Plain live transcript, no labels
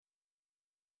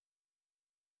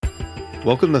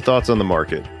Welcome to Thoughts on the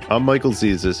Market. I'm Michael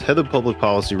Zezas, Head of Public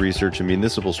Policy Research and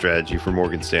Municipal Strategy for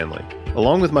Morgan Stanley.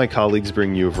 Along with my colleagues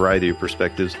bringing you a variety of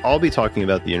perspectives, I'll be talking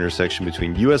about the intersection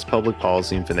between U.S. public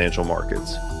policy and financial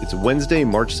markets. It's Wednesday,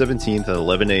 March 17th at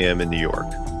 11 a.m. in New York.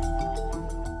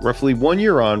 Roughly 1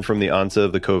 year on from the onset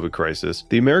of the COVID crisis,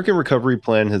 the American Recovery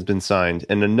Plan has been signed,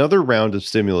 and another round of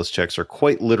stimulus checks are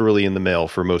quite literally in the mail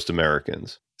for most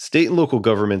Americans. State and local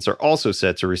governments are also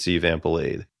set to receive ample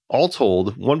aid. All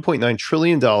told, $1.9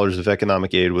 trillion of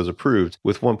economic aid was approved,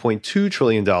 with $1.2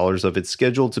 trillion of it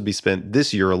scheduled to be spent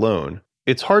this year alone.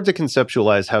 It's hard to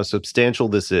conceptualize how substantial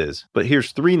this is, but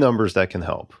here's three numbers that can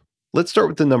help. Let's start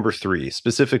with the number 3,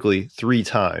 specifically 3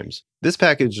 times. This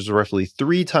package is roughly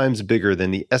 3 times bigger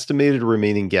than the estimated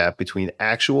remaining gap between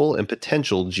actual and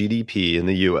potential GDP in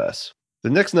the US. The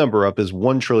next number up is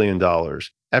 $1 trillion.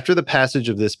 After the passage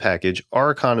of this package, our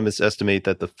economists estimate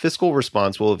that the fiscal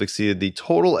response will have exceeded the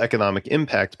total economic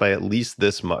impact by at least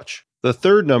this much. The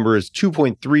third number is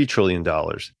 $2.3 trillion.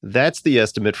 That's the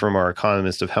estimate from our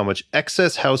economists of how much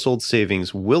excess household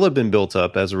savings will have been built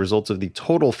up as a result of the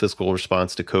total fiscal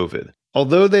response to COVID.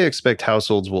 Although they expect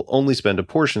households will only spend a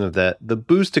portion of that, the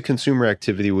boost to consumer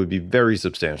activity would be very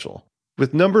substantial.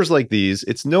 With numbers like these,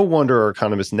 it's no wonder our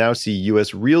economists now see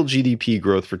U.S. real GDP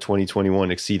growth for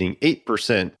 2021 exceeding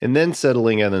 8% and then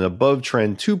settling at an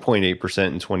above-trend 2.8%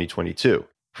 in 2022.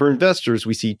 For investors,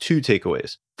 we see 2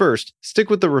 takeaways. First,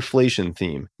 stick with the reflation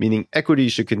theme, meaning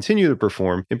equities should continue to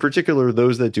perform, in particular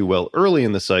those that do well early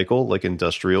in the cycle, like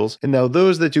industrials, and now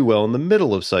those that do well in the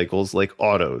middle of cycles, like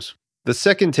autos. The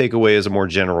second takeaway is a more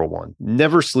general one.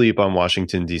 Never sleep on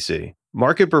Washington, D.C.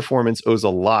 Market performance owes a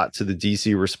lot to the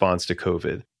D.C. response to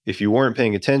COVID. If you weren't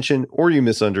paying attention or you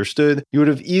misunderstood, you would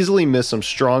have easily missed some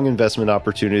strong investment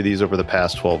opportunities over the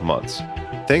past 12 months.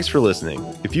 Thanks for listening.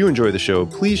 If you enjoy the show,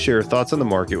 please share Thoughts on the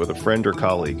Market with a friend or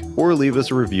colleague, or leave us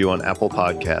a review on Apple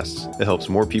Podcasts. It helps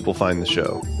more people find the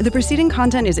show. The preceding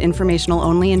content is informational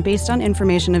only and based on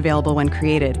information available when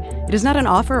created. It is not an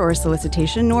offer or a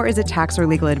solicitation, nor is it tax or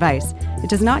legal advice.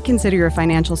 It does not consider your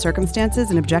financial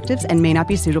circumstances and objectives and may not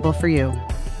be suitable for you.